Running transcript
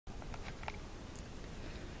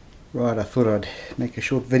Right, I thought I'd make a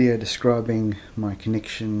short video describing my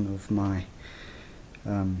connection of my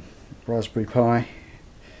Raspberry Pi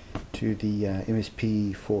to the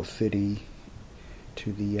MSP430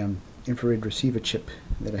 to the infrared receiver chip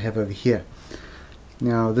that I have over here.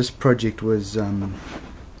 Now this project was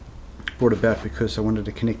brought about because I wanted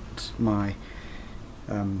to connect my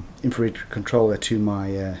infrared controller to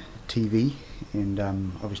my TV and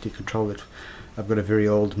obviously control it. I've got a very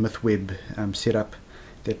old MythWeb setup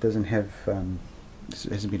that doesn't have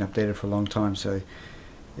hasn't been updated for a long time, so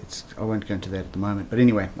I won't go into that at the moment. But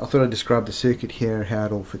anyway, I thought I'd describe the circuit here, how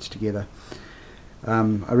it all fits together.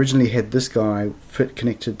 I originally had this guy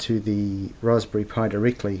connected to the Raspberry Pi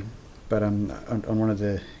directly, but on one of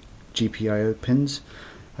the Gpio pins.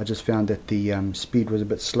 I just found that the speed was a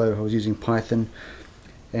bit slow. I was using Python,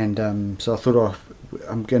 and so I thought,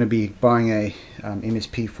 I'm going to be buying a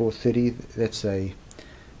MSP430. That's a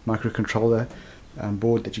microcontroller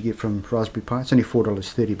board that you get from Raspberry Pi. It's only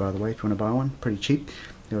 $4.30, by the way, if you want to buy one. Pretty cheap.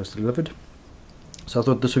 It was delivered. So I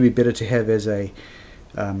thought this would be better to have as a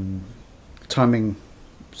timing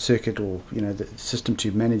circuit, or the system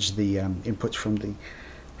to manage the inputs from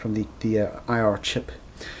the IR chip.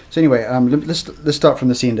 So anyway, let's start from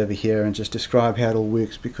this end over here and just describe how it all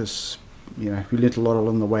works, because we learnt a lot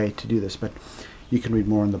along the way to do this, but you can read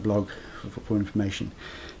more on the blog for information.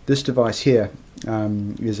 This device here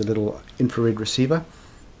is a little infrared receiver.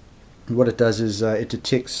 What it does is it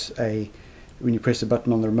detects when you press a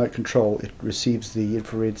button on the remote control, it receives the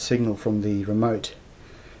infrared signal from the remote.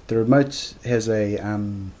 The remote has a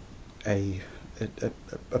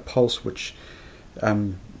pulse which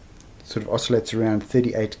sort of oscillates around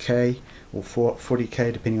 38K or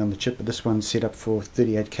 40K depending on the chip, but this one's set up for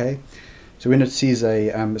 38K. So when it sees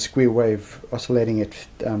a square wave oscillating at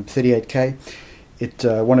 38K,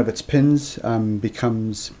 one of its pins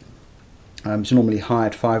becomes, it's normally high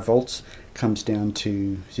at 5 volts, comes down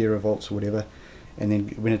to 0 volts or whatever, and then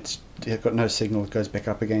when it's got no signal, it goes back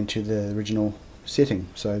up again to the original setting.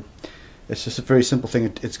 So it's just a very simple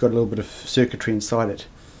thing. It's got a little bit of circuitry inside it.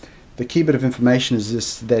 The key bit of information is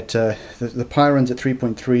this, that the Pi runs at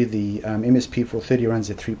 3.3, the MSP430 runs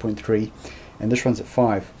at 3.3, and this runs at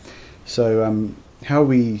 5. So how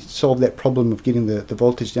we solve that problem of getting the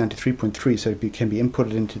voltage down to 3.3 so it can be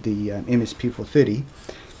inputted into the MSP430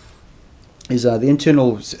 is the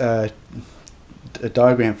internal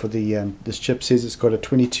diagram for the this chip says it's got a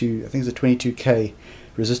 22, I think it's a 22K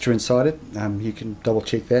resistor inside it. You can double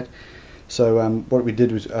check that. So what we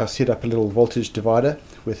did was set up a little voltage divider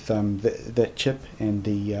with that chip and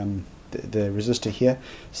the resistor here.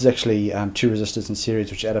 This is actually 2 resistors in series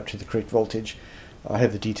which add up to the correct voltage. I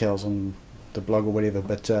have the details on the blog or whatever,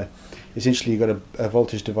 but essentially you've got a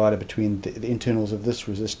voltage divider between the internals of this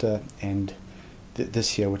resistor and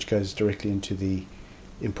this here, which goes directly into the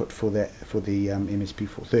input for the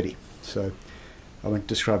MSP430. So I won't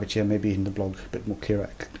describe it here, maybe in the blog a bit more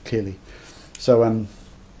clearly. So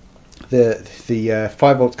the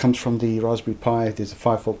 5 volts comes from the Raspberry Pi. There's a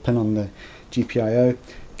 5 volt pin on the Gpio,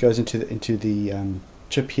 goes into the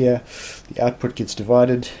chip here. The output gets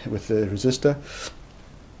divided with the resistor,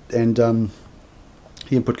 and the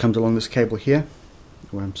input comes along this cable here.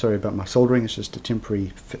 Well, I'm sorry about my soldering, it's just a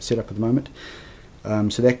temporary setup at the moment.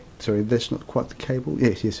 Sorry, that's not quite the cable.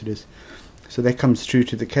 Yes it is. So that comes through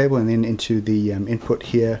to the cable and then into the input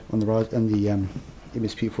here on the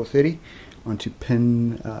MSP430 onto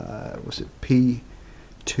pin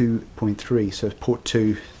P2.3, so port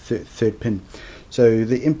 2, third pin. So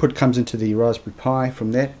the input comes into the Raspberry Pi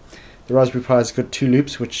from that. The Raspberry Pi has got 2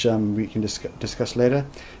 loops which we can discuss later,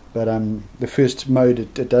 but the first mode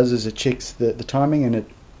it does is it checks the timing, and it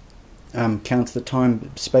counts the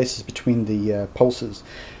time spaces between the pulses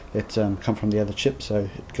that come from the other chip. So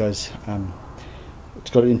it goes, it's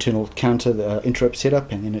got an internal counter, the interrupt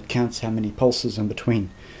setup, and then it counts how many pulses in between.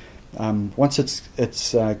 Once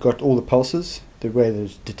it's got all the pulses, the way that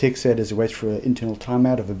it detects that is it waits for an internal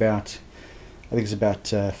timeout of about, I think it's about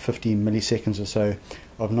 15 milliseconds or so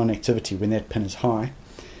of non-activity when that pin is high.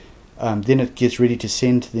 Then it gets ready to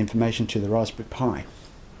send the information to the Raspberry Pi.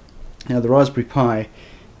 Now the Raspberry Pi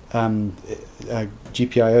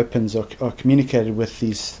Gpio pins are communicated with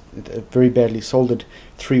these very badly soldered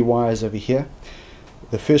 3 wires over here.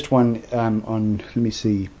 The first one on, let me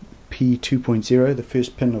see, P2.0, the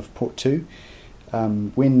first pin of port 2,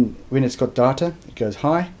 when it's got data, it goes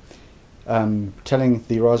high, telling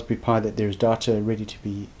the Raspberry Pi that there is data ready to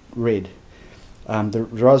be read. The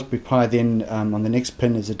Raspberry Pi then on the next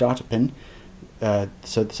pin is a data pin.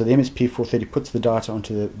 So the MSP430 puts the data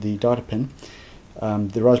onto the data pin.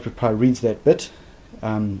 The Raspberry Pi reads that bit.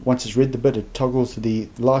 Once it's read the bit, it toggles the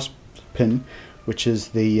last pin which is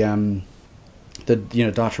the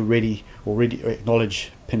data ready or ready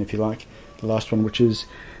acknowledge pin, if you like. The last one, which is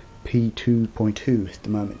P2.2 at the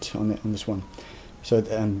moment on this one. So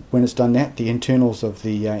when it's done that, the internals of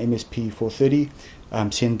the MSP430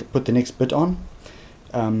 put the next bit on.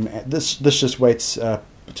 This just waits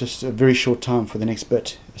just a very short time for the next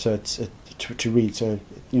bit, so it's to read. So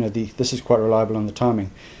this is quite reliable on the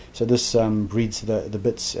timing. So this reads the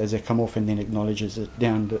bits as they come off and then acknowledges it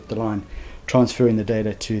down the line, transferring the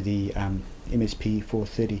data to the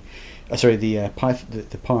MSP430. Sorry, the Pi.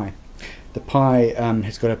 The Pi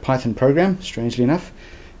has got a Python program, strangely enough,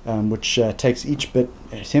 which takes each bit,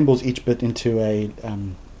 assembles each bit into a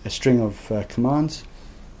string of commands,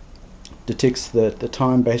 detects the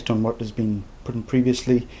time based on what has been put in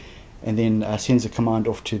previously, and then sends a command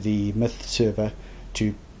off to the myth server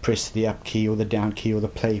to press the up key or the down key or the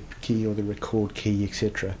play key or the record key,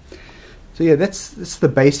 etc. So yeah, that's the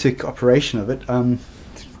basic operation of it. A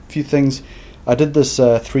few things. I did this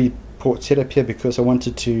 3-port setup here because I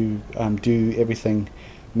wanted to do everything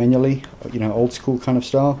manually, old school kind of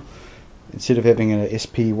style. Instead of having an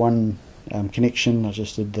SP1 connection, I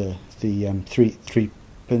just did the three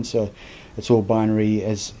pins. So it's all binary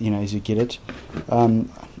as you get it.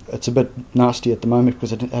 It's a bit nasty at the moment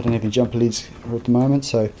because I don't have any jumper leads at the moment,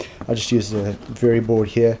 so I just use the variboard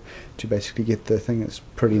here to basically get the thing that's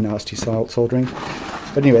pretty nasty soldering.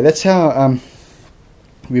 But anyway, that's how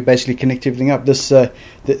we basically connect everything up.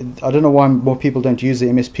 I don't know why more people don't use the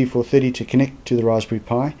MSP430 to connect to the Raspberry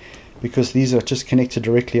Pi, because these are just connected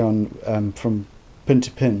directly on from pin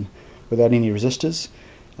to pin without any resistors,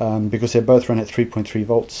 because they both run at 3.3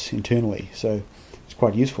 volts internally, so it's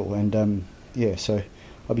quite useful. And yeah, so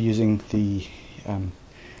I'll be using the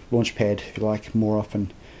launch pad, if you like, more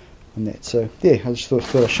often on that. So yeah, I just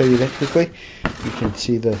thought I'd show you that quickly. You can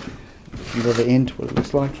see the other end, what it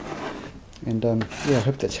looks like. And yeah, I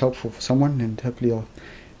hope that's helpful for someone, and hopefully I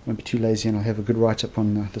won't be too lazy and I'll have a good write-up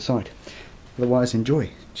on the site. Otherwise, enjoy.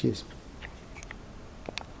 Cheers.